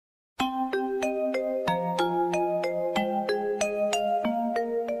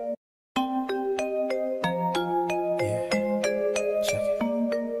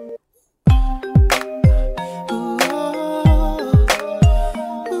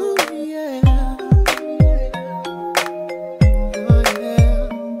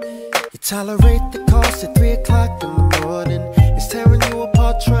tolerate the cost at 3 o'clock in the morning. It's tearing you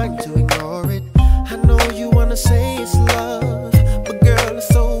apart, trying to ignore it. I know you wanna say it's love, but girl, it's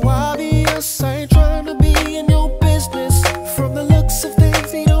so obvious. I ain't trying to be in your business. From the looks of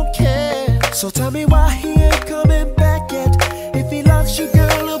things, he don't care. So tell me why he ain't coming back yet. If he loves you,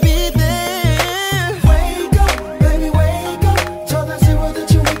 girl, he'll be there. Wake up, baby, wake up. Tell that zero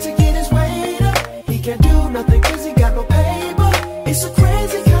that you need to get his weight up. He can't do nothing cause he got no paper. It's a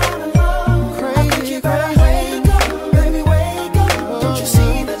crazy kind of love. I think you better wake up, baby, wake up. Don't you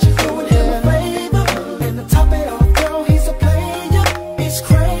see that you're doing him a favor? And to top it off, girl, he's a player.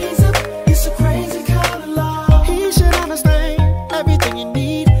 It's a crazy kind of love. He should understand everything you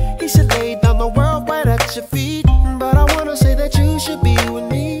need. He should lay down the world right at your feet. But I wanna say that you should be with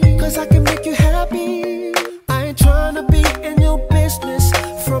me, cause I can make you happy. I ain't trying to be in your business.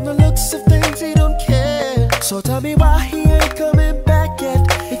 From the looks of things, he don't care. So tell me why he